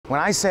When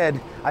I said,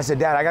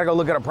 Dad, I gotta go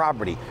look at a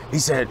property. He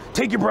said,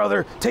 take your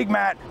brother, take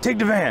Matt, take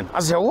Devan.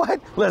 I said,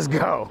 what? Let's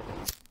go.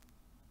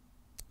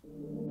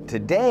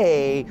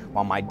 Today,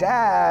 while my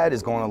dad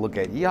is going to look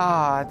at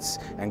yachts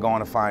and going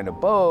to find a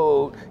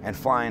boat and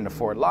flying to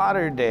Fort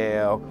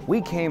Lauderdale,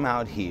 we came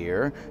out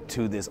here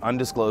to this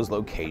undisclosed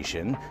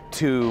location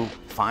to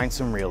find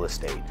some real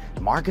estate.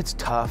 The market's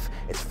tough,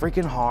 it's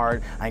freaking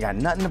hard, I got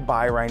nothing to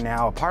buy right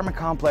now, apartment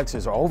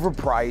complexes are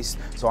overpriced,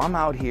 so I'm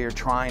out here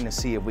trying to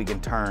see if we can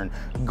turn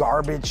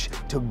garbage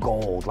to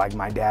gold like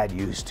my dad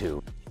used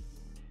to.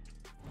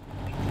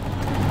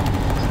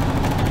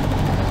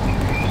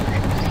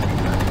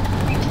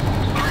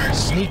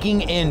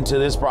 Sneaking into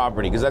this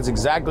property, because that's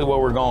exactly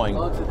what we're going.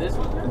 Oh, to this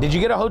one? Did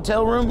you get a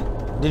hotel room?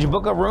 Did you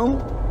book a room?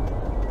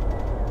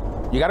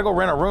 You gotta go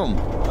rent a room.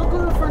 I'll go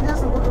to the front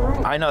desk and book a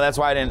room. I know, that's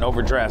why I didn't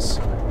overdress.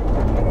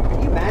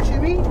 Are you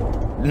matching me?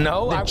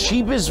 No, the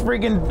cheapest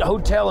friggin'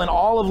 hotel in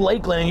all of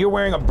Lakeland, and you're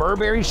wearing a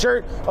Burberry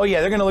shirt? Oh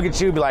yeah, they're gonna look at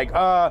you and be like,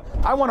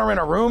 I wanna rent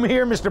a room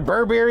here, Mr.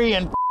 Burberry,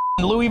 and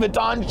Louis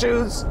Vuitton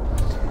shoes.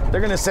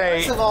 They're gonna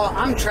say— First of all,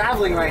 I'm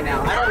traveling right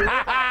now. I don't know.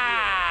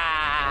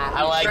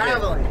 I like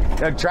traveling. it.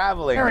 They're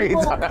traveling.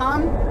 People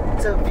come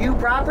to view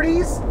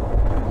properties,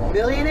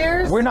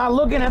 millionaires. We're not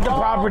looking at the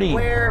property.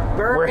 Wear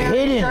We're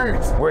hidden.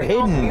 shirts. We're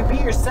hidden. You be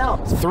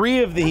yourself.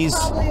 3 of these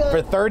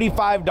for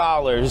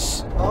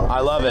 $35. Oh, I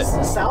love it. This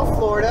is South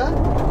Florida.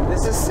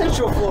 This is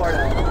Central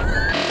Florida.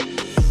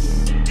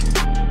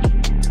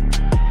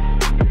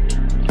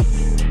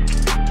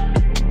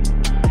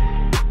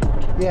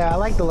 Yeah, I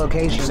like the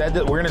location. You said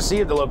that we're gonna see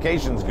if the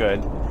location's good.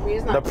 I mean,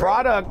 it's not The great,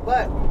 product,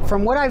 but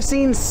from what I've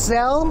seen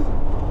sell,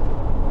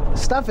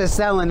 stuff is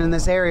selling in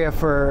this area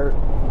for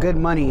good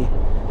money.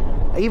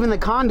 Even the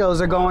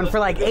condos are going for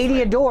like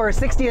 80 a door,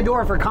 60 a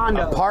door for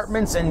condos.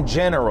 Apartments in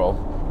general,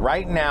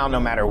 right now, no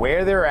matter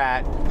where they're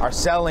at, are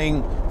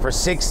selling for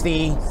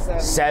 60,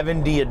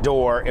 70 a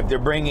door if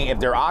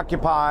they're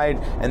occupied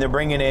and they're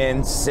bringing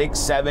in $600,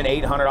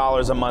 $700,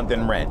 $800 a month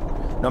in rent.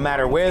 No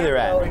matter where they're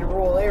at. In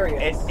rural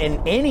areas.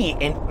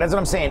 That's what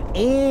I'm saying.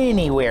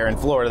 Anywhere in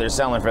Florida, they're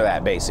selling for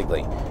that,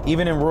 basically.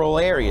 Even in rural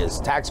areas,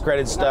 tax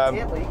credit stuff.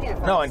 Tampa, you can't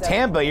find No, in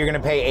Tampa, you're going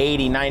to pay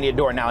 80, 90 a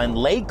door. Now, in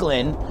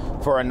Lakeland,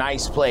 for a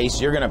nice place,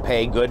 you're going to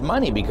pay good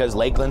money because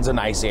Lakeland's a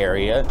nice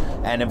area.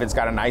 And if it's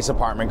got a nice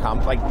apartment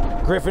complex,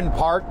 like Griffin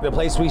Park, the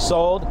place we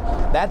sold,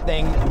 that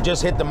thing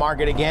just hit the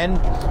market again.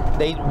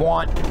 They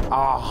want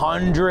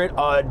 100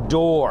 a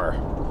door.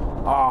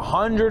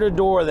 100 a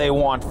door they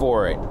want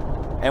for it.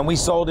 And we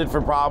sold it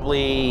for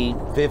probably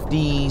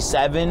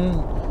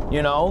 57,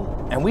 you know,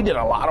 and we did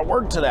a lot of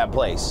work to that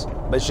place.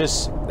 But it's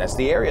just, that's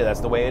the area,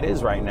 that's the way it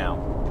is right now.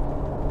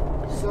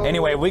 So,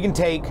 anyway, we can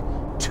take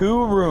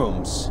 2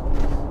 rooms.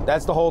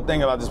 That's the whole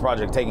thing about this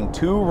project, taking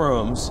 2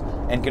 rooms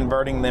and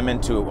converting them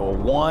into a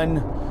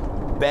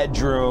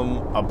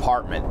 1-bedroom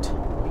apartment.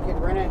 You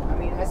could rent it, I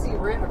mean, I see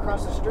rent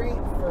across the street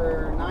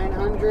for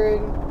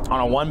 $900.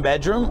 On a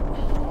 1-bedroom?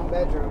 1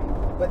 bedroom.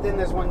 But then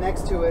there's one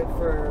next to it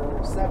for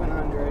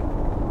 $700.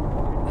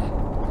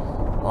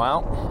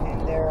 Well,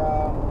 and they're,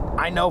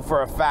 I know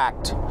for a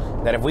fact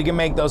that if we can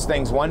make those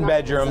things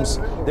 1-bedrooms,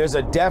 there's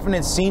a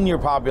definite senior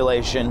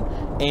population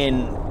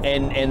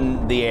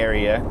in the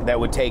area that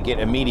would take it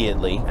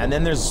immediately. And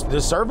then there's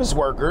the service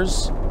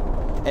workers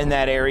in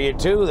that area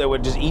too that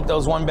would just eat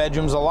those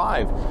 1-bedrooms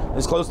alive.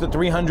 There's close to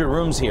 300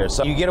 rooms here.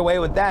 So you get away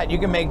with that, you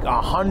can make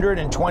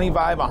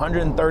 125,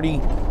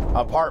 130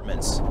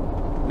 apartments.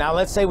 Now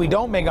let's say we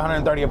don't make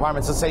 130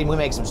 apartments, let's say we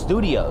make some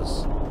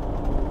studios.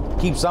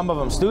 Keep some of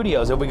them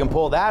studios if we can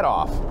pull that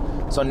off.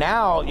 So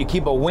now you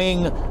keep a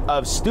wing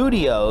of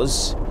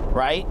studios,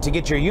 right, to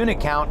get your unit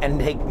count and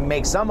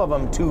make some of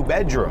them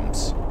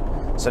 2-bedrooms.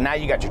 So now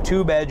you got your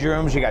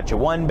 2-bedrooms, you got your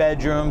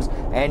 1-bedrooms,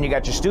 and you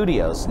got your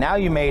studios. Now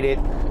you made it,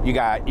 you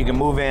can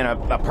move in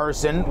a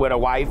person with a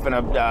wife and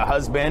a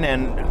husband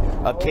and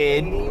a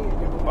kid,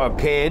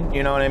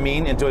 you know what I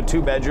mean, into a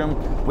 2-bedroom.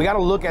 We got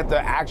to look at the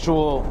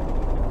actual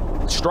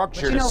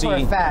structure to see. For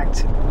a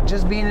fact,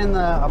 just being in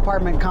the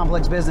apartment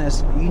complex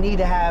business, you need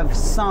to have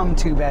some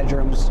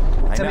 2-bedrooms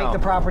to make the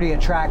property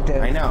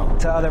attractive. I know.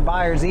 To other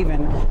buyers,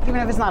 even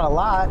if it's not a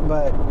lot,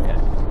 but yeah.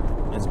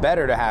 It's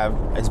better to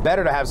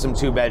have some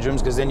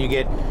 2-bedrooms because then you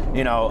get,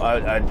 you know,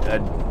 a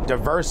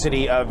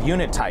diversity of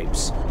unit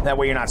types. That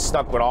way you're not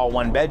stuck with all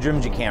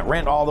 1-bedrooms. You can't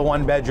rent all the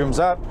 1-bedrooms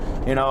up,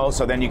 you know,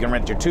 so then you can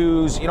rent your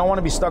 2s. You don't want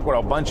to be stuck with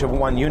a bunch of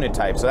 1 unit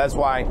type. So that's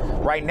why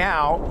right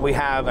now we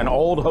have an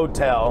old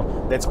hotel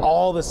that's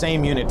all the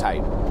same unit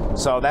type.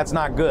 So that's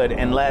not good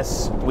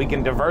unless we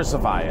can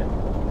diversify it.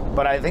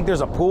 But I think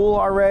there's a pool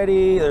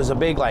already. There's a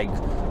big like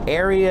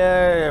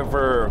area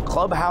for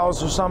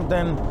clubhouse or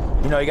something.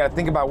 You know, you got to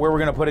think about where we're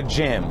going to put a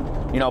gym.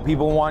 You know,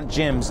 people want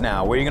gyms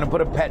now. Where you're going to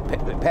put a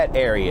pet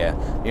area.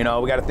 You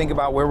know, we got to think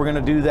about where we're going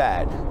to do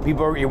that.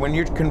 When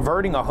you're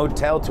converting a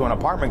hotel to an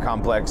apartment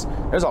complex,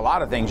 there's a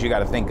lot of things you got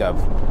to think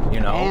of, you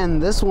know.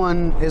 And this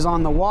one is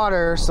on the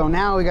water, so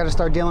now we got to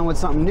start dealing with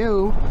something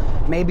new.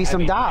 Maybe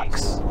some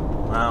docks. Nice.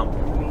 Well,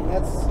 I mean,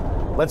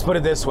 let's put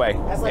it this way.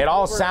 like It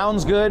all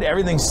sounds good.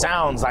 Everything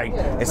sounds like,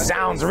 it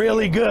sounds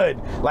really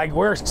good. Like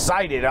we're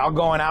excited all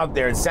going out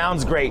there. It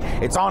sounds great.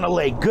 It's on a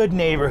lake, good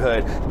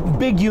neighborhood,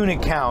 big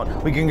unit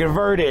count. We can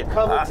convert it.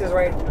 Publix is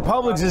right.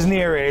 Publix is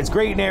near it. It's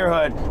great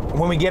neighborhood.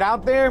 When we get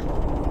out there,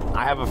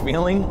 I have a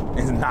feeling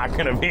it's not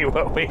gonna be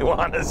what we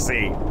want to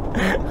see.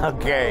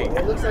 Okay.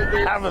 It looks like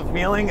I have a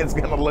feeling it's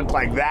gonna look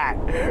like that,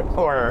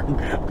 or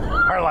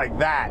like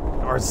that,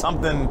 or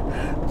something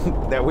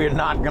that we're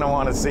not gonna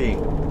want to see.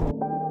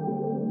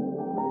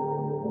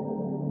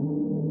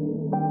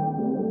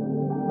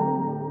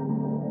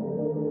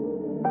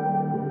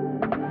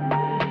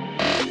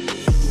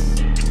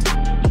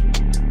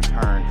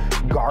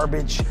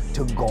 Garbage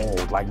to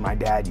gold like my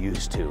dad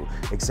used to,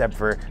 except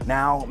for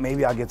now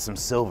maybe I'll get some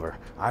silver.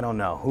 I don't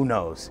know, who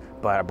knows?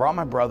 But I brought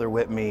my brother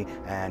with me,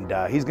 and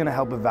he's gonna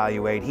help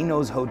evaluate. He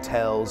knows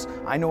hotels,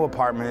 I know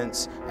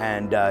apartments,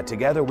 and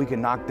together we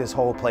can knock this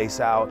whole place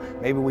out.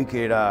 Maybe we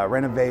could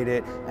renovate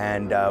it,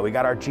 and we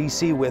got our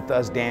GC with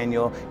us,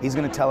 Daniel. He's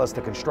gonna tell us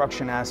the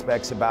construction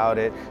aspects about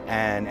it,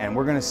 and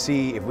we're gonna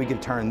see if we can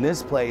turn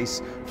this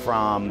place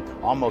from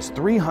almost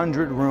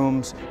 300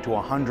 rooms to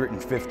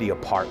 150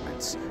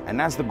 apartments. And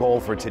that's the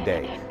goal for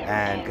today.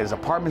 And because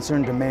apartments are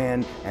in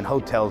demand and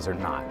hotels are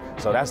not.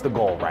 So that's the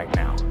goal right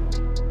now.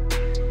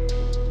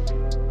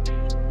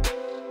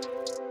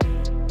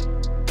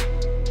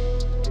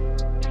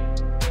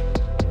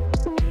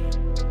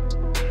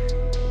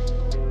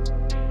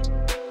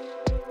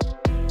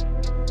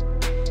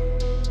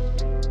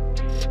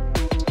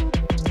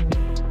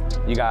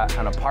 You got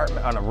an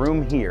apartment, on a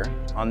room here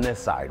on this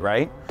side,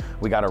 right?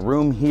 We got a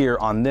room here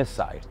on this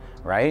side,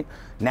 right?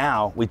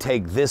 Now we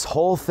take this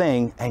whole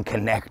thing and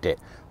connect it.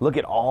 Look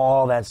at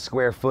all that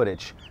square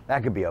footage.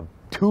 That could be a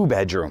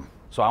 2-bedroom.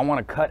 So I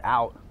want to cut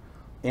out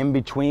in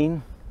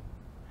between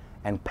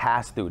and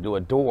pass through, do a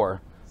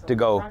door to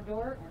go Front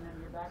door and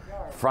then your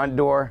backyard. front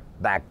door,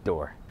 back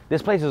door.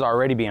 This place is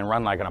already being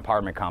run like an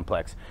apartment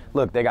complex.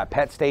 Look, they got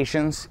pet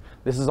stations.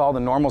 This is all the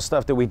normal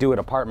stuff that we do at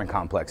apartment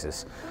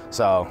complexes.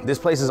 So this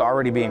place is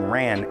already being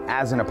ran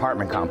as an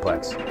apartment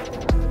complex.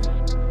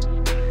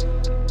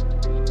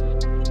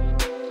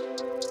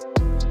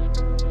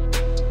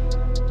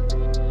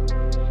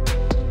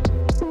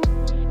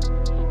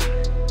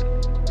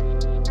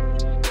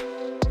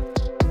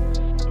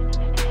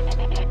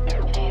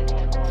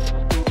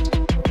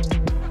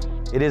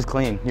 It is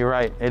clean, you're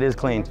right, it is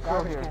clean.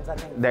 Garbage cans, I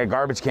think. That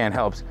garbage can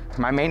helps.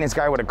 My maintenance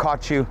guy would have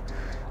caught you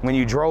when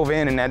you drove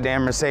in that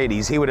damn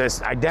Mercedes. He would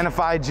have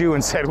identified you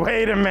and said,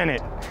 wait a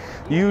minute,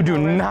 you do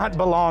not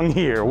belong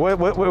here.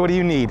 What do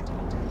you need?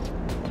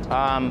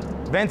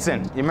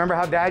 Vincent, you remember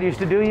how Dad used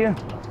to do you?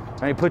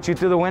 When he put you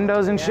through the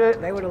windows and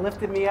shit? They would have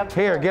lifted me up.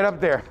 Here, get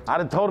up there. I'd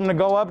have told him to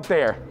go up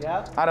there.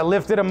 Yep. I'd have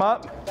lifted him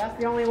up. That's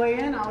the only way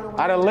in.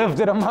 I'd have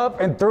lifted him up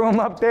and threw him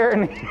up there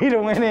and he'd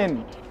have went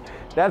in.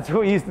 That's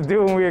what we used to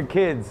do when we were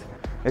kids.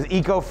 Is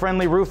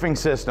eco-friendly roofing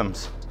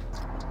systems.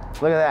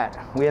 Look at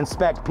that. We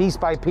inspect piece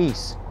by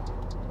piece.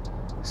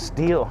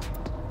 Steel.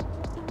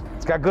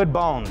 It's got good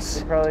bones.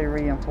 They probably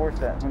reinforce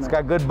that. It's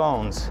got good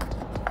bones.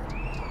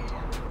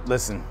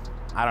 Listen,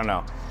 I don't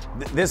know.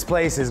 This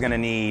place is gonna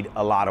need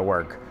a lot of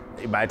work.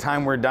 By the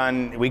time we're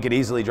done, we could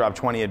easily drop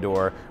 20 a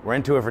door. We're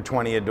into it for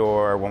 20 a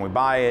door. When we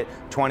buy it,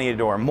 20 a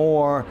door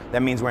more.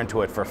 That means we're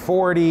into it for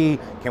 40.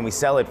 Can we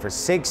sell it for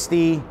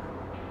 60?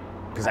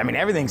 Because I mean,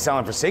 everything's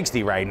selling for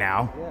 60 right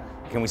now. Yeah.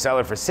 Can we sell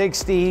it for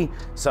 60?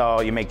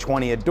 So you make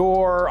 20 a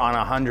door on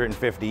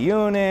 150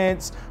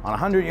 units. On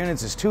 100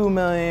 units is 2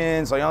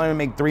 million. So you only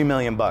make 3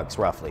 million bucks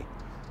roughly.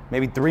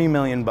 Maybe 3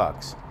 million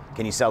bucks.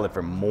 Can you sell it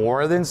for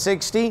more than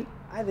 60?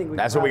 I think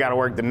That's what we got to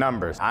work the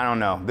numbers. I don't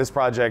know. This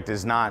project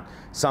is not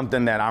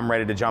something that I'm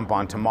ready to jump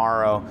on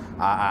tomorrow.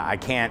 I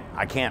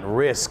can't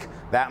risk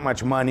that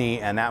much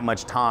money and that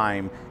much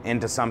time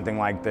into something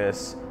like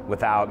this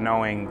without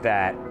knowing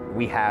that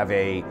we have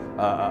a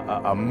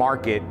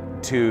market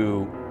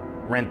to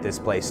rent this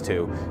place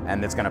to,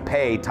 and that's going to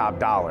pay top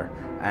dollar.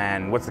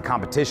 And what's the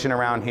competition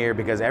around here?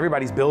 Because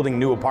everybody's building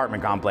new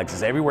apartment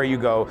complexes. Everywhere you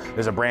go,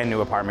 there's a brand new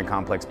apartment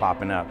complex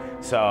popping up.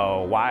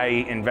 So why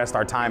invest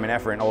our time and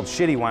effort in an old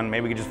shitty one?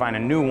 Maybe we could just find a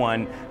new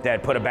one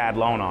that put a bad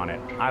loan on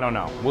it. I don't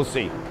know. We'll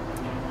see.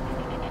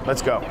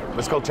 Let's go.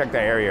 Let's go check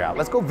that area out.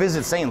 Let's go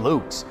visit St.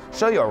 Luke's.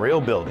 Show you a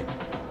real building.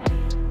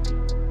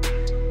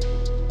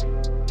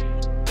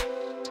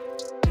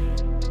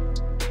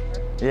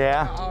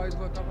 Yeah. I always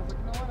looked up, I was like,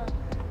 you know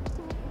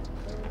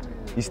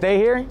what? You stay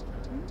here?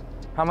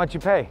 How much you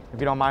pay, if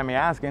you don't mind me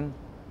asking?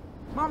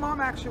 My mom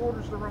actually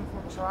orders the room for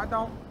me, so I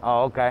don't.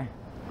 Oh, okay.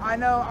 I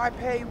know I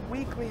pay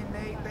weekly and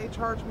they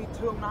charge me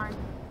 $209.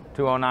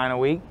 $209 a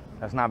week?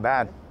 That's not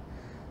bad.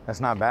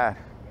 That's not bad.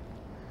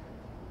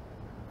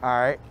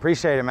 All right,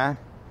 appreciate it, man.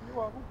 You're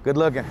welcome. Good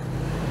looking.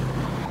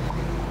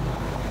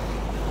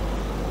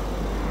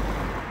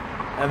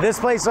 Now this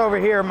place over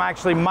here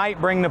actually might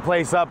bring the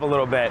place up a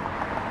little bit,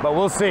 but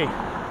we'll see.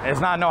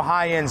 There's not no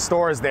high-end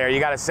stores there. You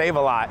gotta save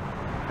a lot.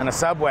 And a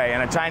Subway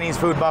and a Chinese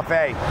food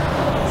buffet.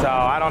 So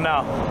I don't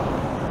know.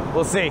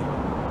 We'll see.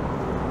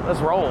 Let's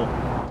roll.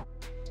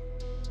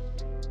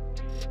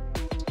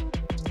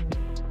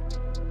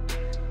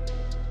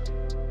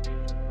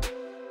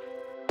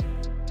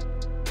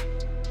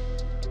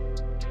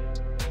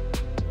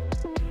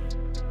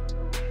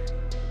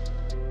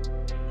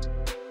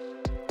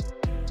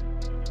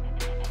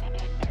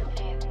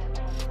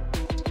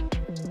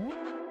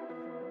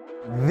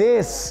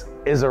 This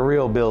is a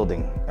real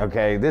building,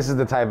 okay? This is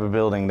the type of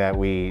building that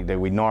we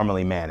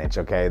normally manage,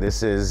 okay?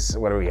 This is,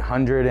 what are we,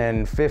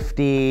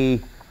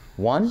 151?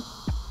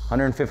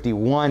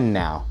 151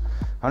 now.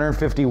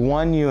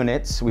 151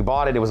 units. We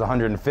bought it, it was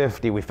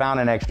 150. We found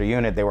an extra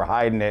unit, they were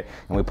hiding it,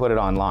 and we put it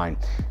online.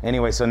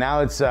 Anyway, so now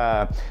it's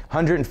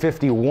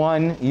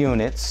 151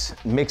 units,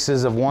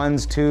 mixes of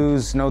ones,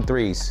 twos, no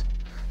threes.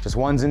 Just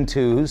ones and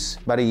twos.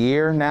 About a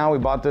year now we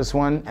bought this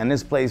one, and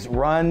this place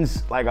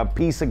runs like a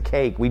piece of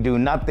cake. We do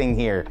nothing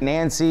here.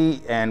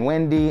 Nancy and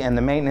Wendy and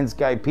the maintenance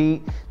guy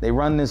Pete, they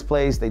run this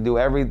place, they do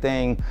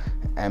everything,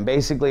 and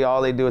basically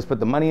all they do is put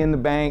the money in the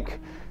bank,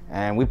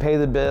 and we pay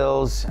the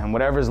bills, and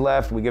whatever's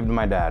left, we give to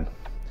my dad.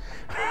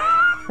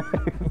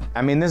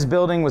 I mean, this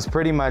building was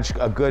pretty much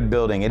a good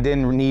building. It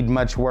didn't need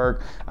much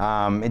work.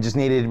 It just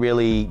needed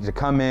really to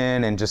come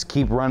in and just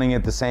keep running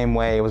it the same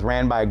way. It was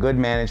ran by a good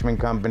management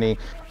company.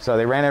 So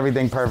they ran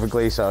everything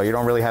perfectly, so you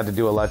don't really have to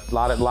do a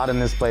lot in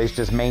this place.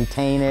 Just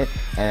maintain it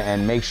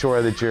and make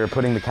sure that you're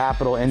putting the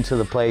capital into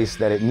the place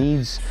that it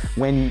needs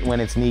when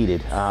it's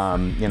needed.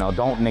 You know,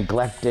 don't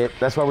neglect it.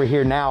 That's why we're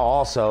here now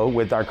also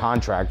with our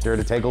contractor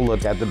to take a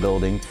look at the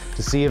building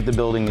to see if the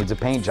building needs a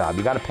paint job.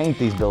 You gotta paint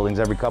these buildings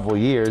every couple of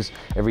years,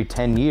 every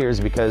 10 years,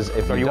 because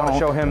if you don't,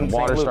 show him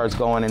water starts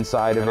going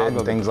inside of it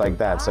and things like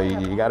that. So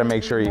you gotta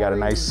make sure you got a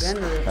nice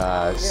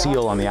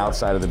seal on the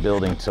outside of the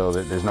building so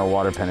that there's no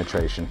water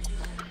penetration.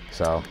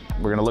 So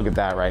we're gonna look at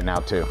that right now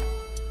too.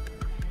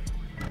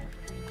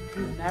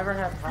 You've never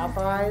had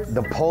Popeyes?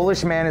 The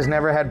Polish man has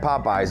never had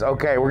Popeyes.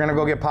 Okay, we're gonna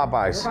go get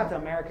Popeyes. We're about to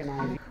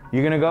Americanize.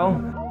 You gonna go?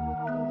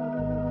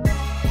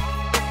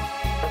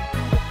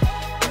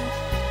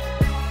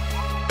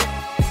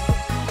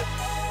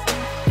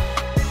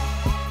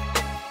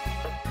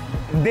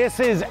 This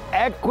is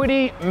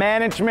Equity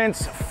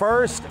Management's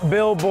first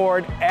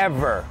billboard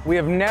ever. We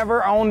have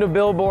never owned a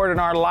billboard in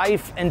our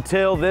life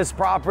until this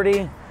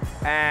property,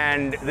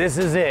 and this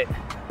is it.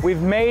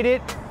 We've made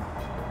it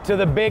to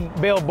the big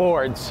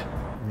billboards.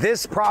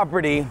 This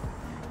property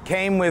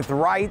came with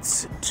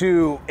rights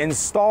to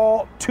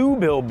install 2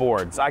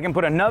 billboards. I can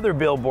put another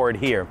billboard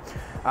here.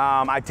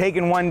 I've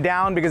taken one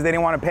down because they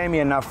didn't want to pay me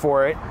enough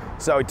for it,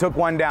 so I took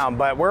one down.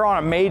 But we're on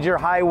a major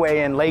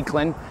highway in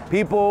Lakeland.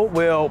 People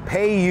will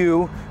pay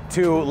you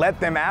to let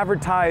them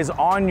advertise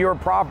on your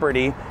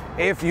property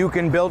if you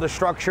can build a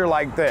structure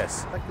like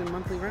this. Like the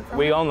monthly rent from?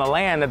 We own the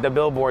land that the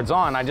billboard's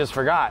on, I just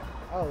forgot.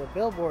 Oh, the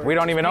billboard. We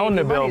don't even own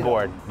the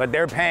billboard, but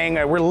they're paying,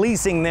 we're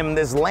leasing them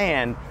this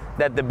land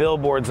that the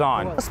billboard's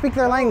on. Go speak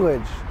their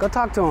language. Go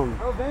talk to them.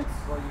 Oh, Vince.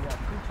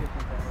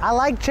 I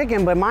like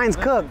chicken, but mine's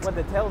cooked. What,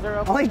 the tails are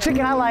up? Only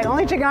chicken I like,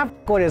 only chicken I f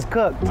with is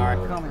cooked. All right.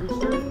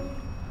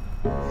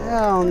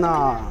 Hell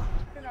no.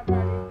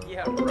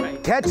 Yeah,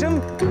 right. Catch him?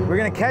 We're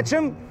gonna catch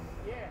him?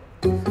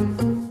 He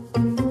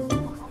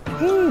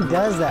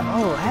does that.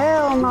 Oh,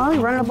 hell no. He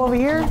running up over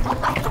here.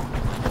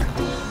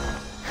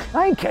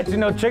 I ain't catching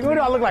no chicken. What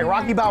do I look like,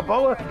 Rocky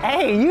Balboa?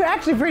 Hey, you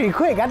actually pretty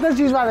quick. I thought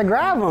you was about to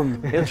grab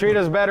him. He'll treat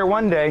us better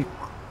one day.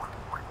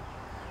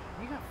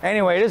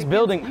 Anyway, this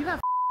building. You got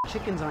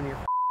chickens on your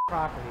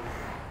property.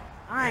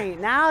 All right,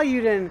 now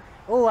you didn't.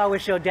 Oh, I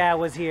wish your dad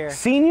was here.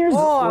 Seniors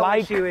I like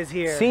wish he was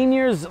here.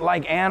 Seniors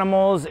like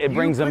animals. It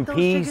brings them put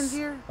those chickens peace.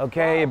 here?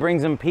 Okay, Wow. it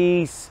brings them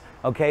peace.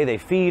 Okay, they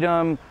feed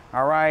them.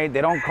 All right,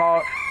 they don't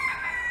call.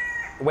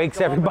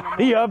 Wakes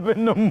everybody up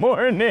in the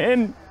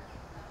morning.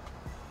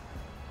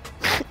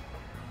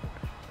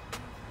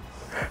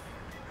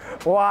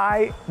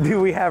 Why do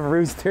we have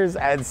roosters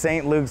at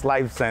St. Luke's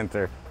Life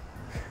Center?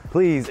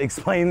 Please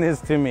explain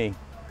this to me.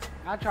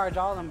 I charge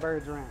all them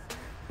birds rent.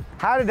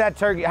 How did that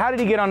turkey, how did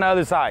he get on the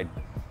other side?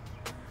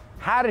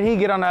 How did he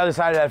get on the other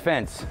side of that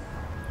fence?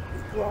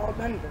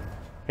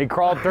 He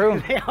crawled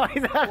through? They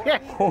always have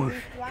it. Oh,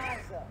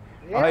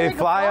 Yeah, they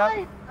fly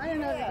up? I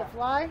didn't know they could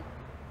fly.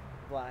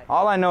 Fly.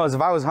 All I know is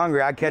if I was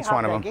hungry, I'd catch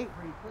one of them. Gate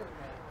pretty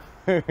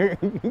quick,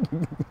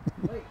 man.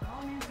 Wait,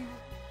 call Nancy.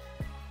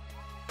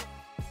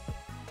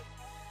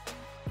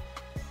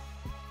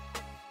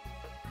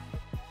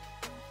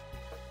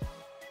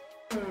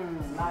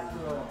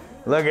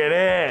 Look at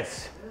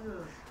this.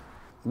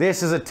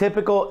 This is a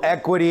typical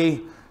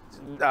Equity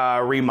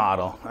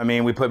remodel. I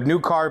mean, we put new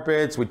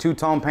carpets, we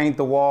two-tone paint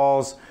the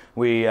walls,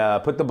 we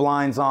put the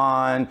blinds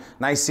on,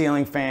 nice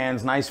ceiling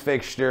fans, nice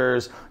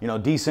fixtures, you know,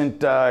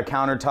 decent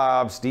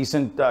countertops,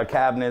 decent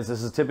cabinets.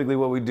 This is typically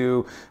what we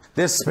do.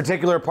 This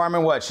particular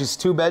apartment, what? She's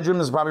 2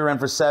 bedrooms, probably rent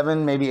for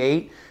 7, maybe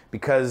 8.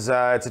 Because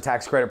it's a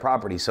tax credit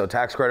property. So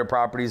tax credit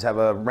properties have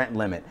a rent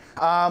limit.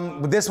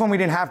 This one we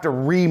didn't have to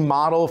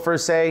remodel per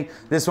se.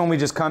 This one we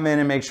just come in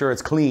and make sure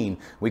it's clean.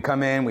 We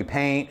come in, we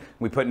paint,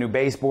 we put new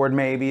baseboard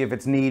maybe if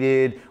it's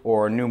needed,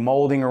 or new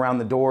molding around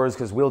the doors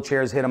because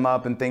wheelchairs hit them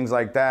up and things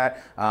like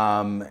that.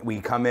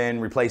 We come in,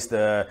 replace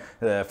the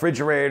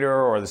refrigerator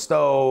or the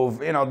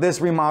stove. You know,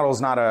 this remodel is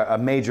not a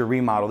major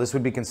remodel. This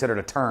would be considered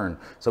a turn.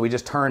 So we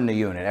just turn the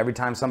unit. Every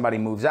time somebody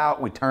moves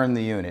out, we turn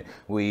the unit.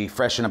 We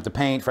freshen up the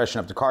paint, freshen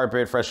up the carpet,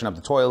 freshen up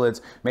the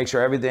toilets, make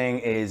sure everything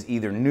is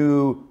either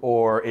new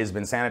or has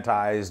been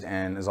sanitized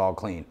and is all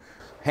clean.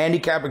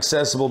 handicap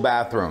accessible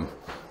bathroom.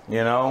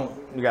 You know,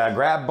 you got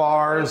grab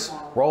bars,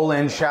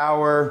 roll-in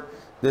shower.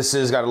 This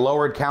has got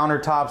lowered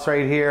countertops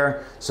right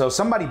here. So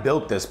somebody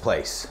built this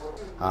place.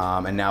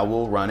 And now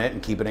we'll run it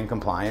and keep it in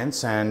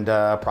compliance and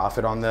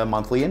profit on the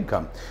monthly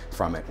income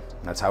from it.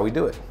 That's how we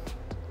do it.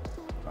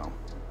 So.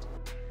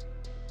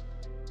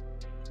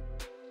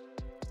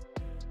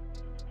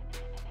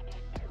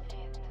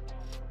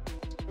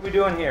 What are we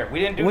doing here?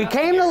 We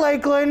came to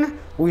Lakeland,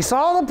 we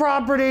saw the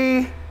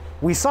property,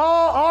 we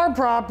saw our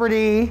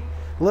property.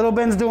 Little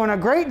Ben's doing a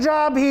great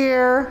job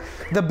here.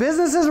 The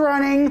business is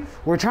running.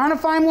 We're trying to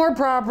find more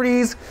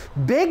properties.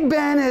 Big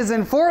Ben is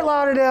in Fort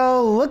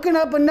Lauderdale looking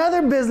up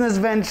another business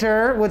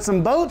venture with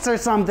some boats or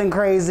something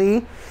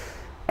crazy.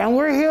 And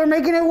we're here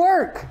making it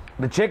work.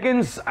 The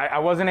chickens, I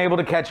wasn't able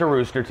to catch a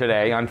rooster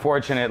today,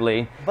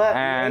 unfortunately.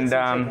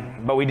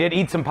 But we did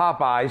eat some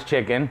Popeyes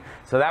chicken,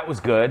 so that was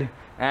good.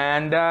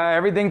 And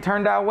everything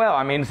turned out well.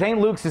 I mean, St.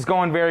 Luke's is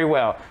going very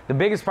well. The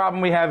biggest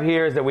problem we have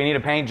here is that we need a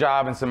paint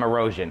job and some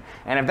erosion.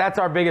 And if that's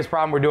our biggest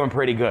problem, we're doing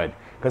pretty good.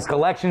 Because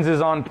collections is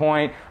on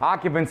point,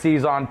 occupancy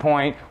is on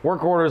point,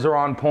 work orders are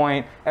on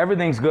point,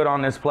 everything's good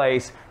on this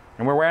place.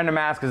 And we're wearing the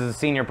mask because it's a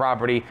senior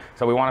property,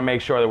 so we want to make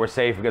sure that we're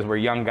safe because we're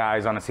young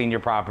guys on a senior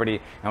property,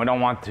 and we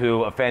don't want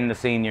to offend the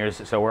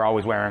seniors, so we're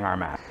always wearing our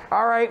mask.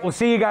 All right, we'll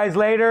see you guys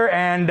later,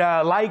 and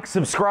like,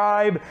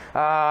 subscribe,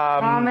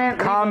 comment,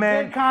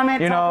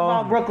 you know,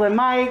 talk about Brooklyn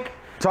Mike.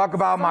 Talk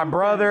about my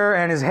brother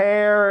and his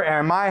hair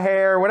and my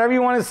hair, whatever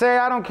you want to say,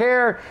 I don't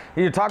care.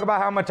 You talk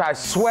about how much I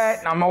sweat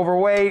and I'm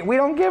overweight. We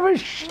don't give a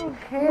shit.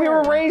 We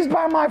were raised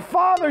by my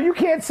father. You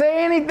can't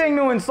say anything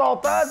to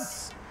insult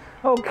us,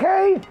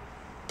 okay?